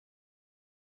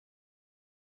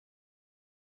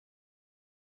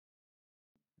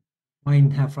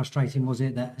Wayne, how frustrating was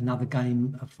it that another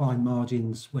game of fine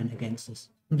margins went against us?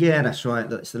 Yeah, that's right.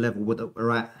 That's the level that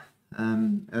we're at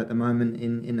the moment.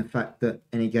 In the fact that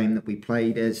any game that we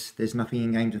play, there's nothing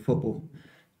in games of football.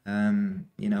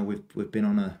 We've been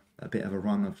on a bit of a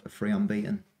run of three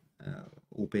unbeaten,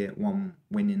 albeit one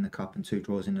win in the cup and two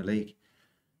draws in the league.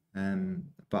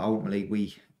 But ultimately,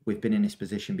 we've been in this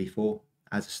position before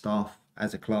as a staff,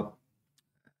 as a club.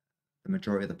 The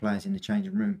majority of the players in the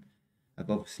changing room have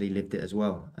obviously lived it as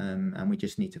well, and we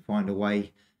just need to find a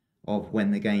way of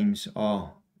when the games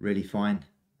are really fine.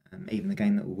 Even the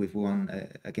game that we've won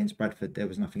against Bradford, there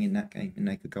was nothing in that game, and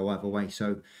they could go either way.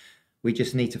 So we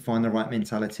just need to find the right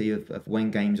mentality of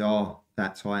when games are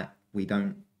that tight, we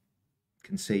don't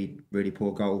concede really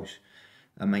poor goals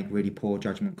and make really poor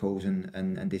judgment calls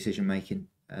and decision making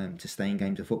to stay in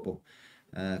games of football.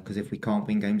 Because if we can't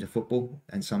win games of football,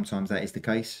 and sometimes that is the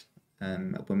case,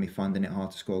 when we're finding it hard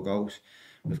to score goals,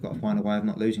 we've got to find a way of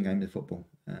not losing games of football.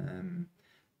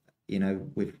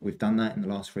 We've done that in the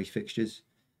last three fixtures.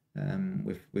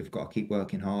 We've got to keep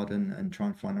working hard and try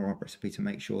and find the right recipe to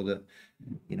make sure that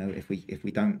if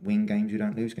we don't win games, we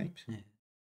don't lose games. Yeah.